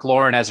Terry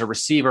McLaurin as a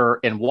receiver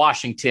in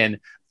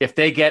Washington if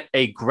they get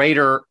a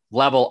greater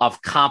level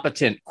of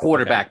competent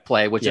quarterback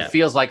play, which it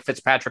feels like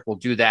Fitzpatrick will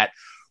do that.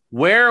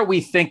 Where are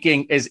we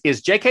thinking?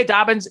 Is J.K.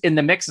 Dobbins in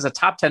the mix as a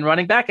top 10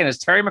 running back, and is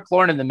Terry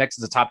McLaurin in the mix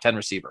as a top 10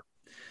 receiver?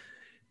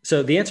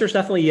 So the answer is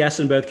definitely yes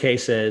in both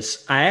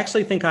cases. I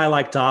actually think I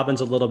like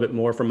Dobbins a little bit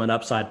more from an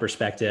upside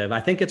perspective. I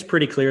think it's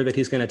pretty clear that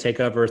he's going to take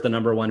over as the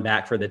number 1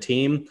 back for the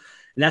team.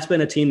 And that's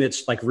been a team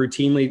that's like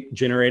routinely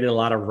generated a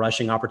lot of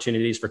rushing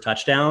opportunities for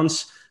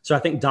touchdowns. So I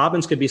think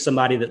Dobbins could be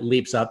somebody that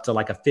leaps up to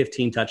like a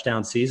 15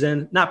 touchdown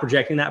season, not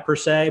projecting that per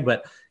se,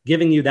 but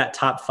giving you that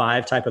top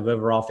 5 type of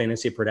overall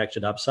fantasy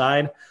projected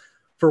upside.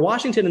 For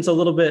Washington, it's a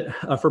little bit,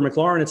 for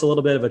McLaurin, it's a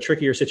little bit of a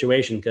trickier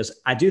situation because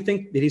I do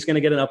think that he's going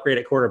to get an upgrade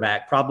at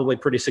quarterback, probably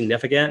pretty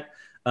significant.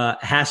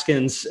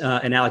 Haskins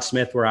and Alex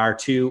Smith were our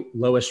 2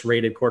 lowest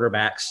rated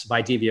quarterbacks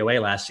by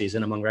DVOA last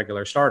season among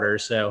regular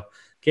starters. So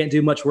can't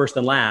do much worse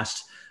than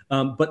last.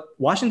 But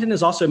Washington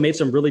has also made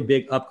some really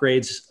big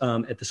upgrades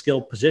at the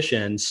skill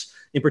positions,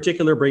 in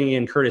particular bringing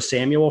in Curtis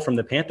Samuel from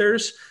the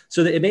Panthers.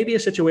 So that it may be a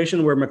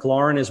situation where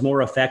McLaurin is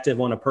more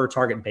effective on a per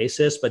target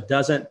basis, but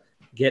doesn't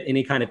get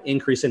any kind of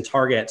increase in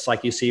targets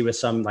like you see with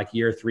some like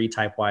year 3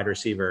 type wide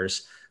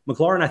receivers.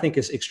 McLaurin, I think,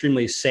 is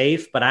extremely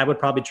safe, but I would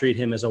probably treat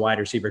him as a wide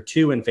receiver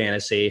 2 in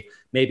fantasy,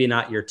 maybe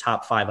not your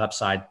top 5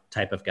 upside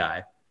type of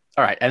guy.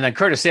 All right. And then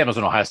Curtis Samuel's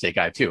an Ohio State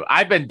guy, too.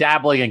 I've been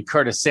dabbling in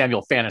Curtis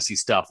Samuel fantasy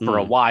stuff for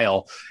a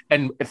while,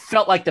 and it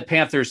felt like the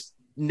Panthers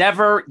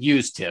never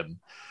used him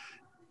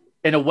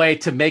in a way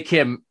to make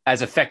him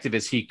as effective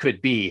as he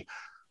could be.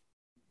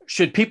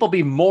 Should people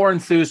be more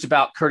enthused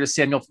about Curtis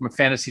Samuel from a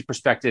fantasy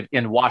perspective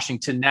in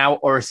Washington now,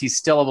 or is he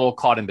still a little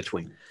caught in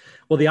between?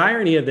 Well, the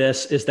irony of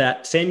this is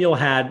that Samuel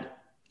had,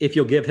 if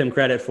you'll give him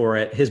credit for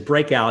it, his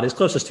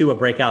closest to a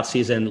breakout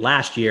season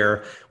last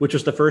year, which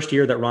was the first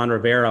year that Ron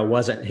Rivera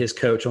wasn't his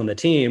coach on the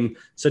team.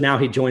 So now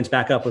he joins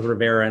back up with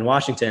Rivera in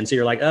Washington. So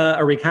you're like,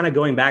 are we kind of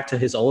going back to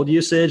his old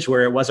usage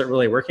where it wasn't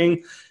really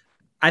working?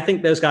 I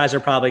think those guys are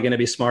probably going to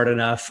be smart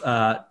enough.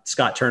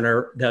 Scott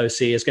Turner, the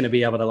OC, is going to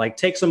be able to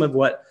take some of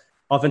what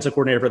offensive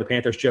coordinator for the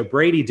Panthers, Joe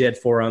Brady, did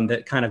for him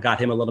that kind of got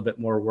him a little bit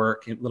more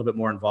work, a little bit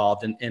more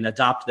involved, and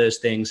adopt those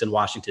things in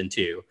Washington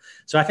too.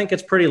 So I think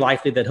it's pretty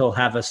likely that he'll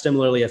have a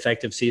similarly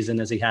effective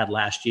season as he had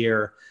last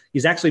year.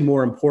 He's actually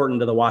more important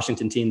to the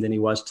Washington team than he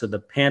was to the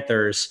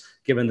Panthers,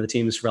 given the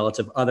team's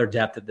relative other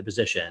depth at the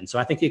position. So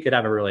I think he could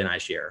have a really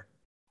nice year.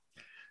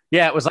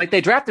 Yeah, it was like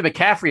they drafted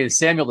McCaffrey and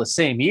Samuel the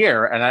same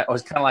year. And I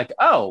was kind of like,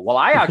 oh, well,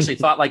 I actually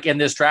thought in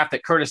this draft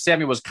that Curtis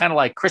Samuel was kind of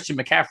like Christian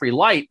McCaffrey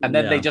light. And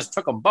then they just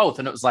took them both.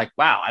 And it was like,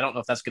 wow, I don't know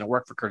if that's going to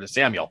work for Curtis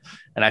Samuel.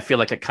 And I feel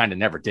like it kind of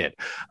never did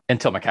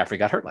until McCaffrey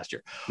got hurt last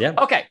year. Yeah.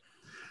 Okay.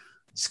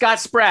 Scott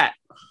Spratt,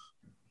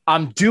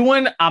 I'm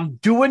doing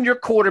your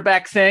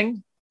quarterback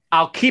thing.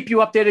 I'll keep you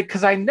updated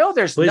because I know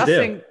there's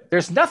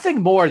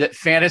nothing more that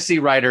fantasy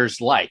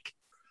writers like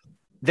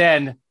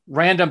than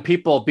random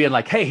people being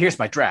like, hey, here's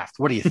my draft.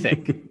 What do you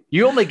think?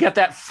 You only get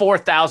that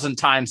 4,000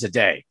 times a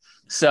day.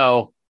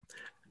 So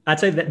I'd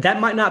say that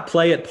might not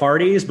play at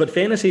parties, but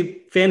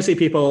fantasy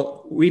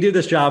people, we do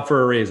this job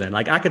for a reason.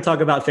 I could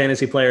talk about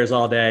fantasy players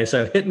all day.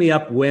 So hit me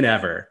up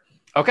whenever.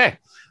 Okay.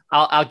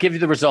 I'll give you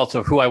the results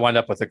of who I wind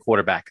up with at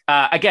quarterback.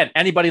 Again,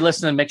 anybody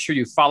listening, make sure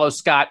you follow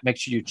Scott. Make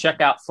sure you check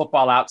out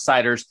Football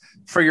Outsiders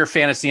for your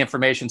fantasy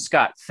information.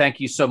 Scott, thank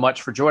you so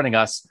much for joining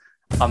us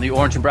on the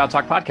Orange and Brown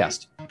Talk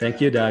podcast.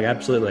 Thank you, Doug.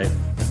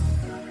 Absolutely.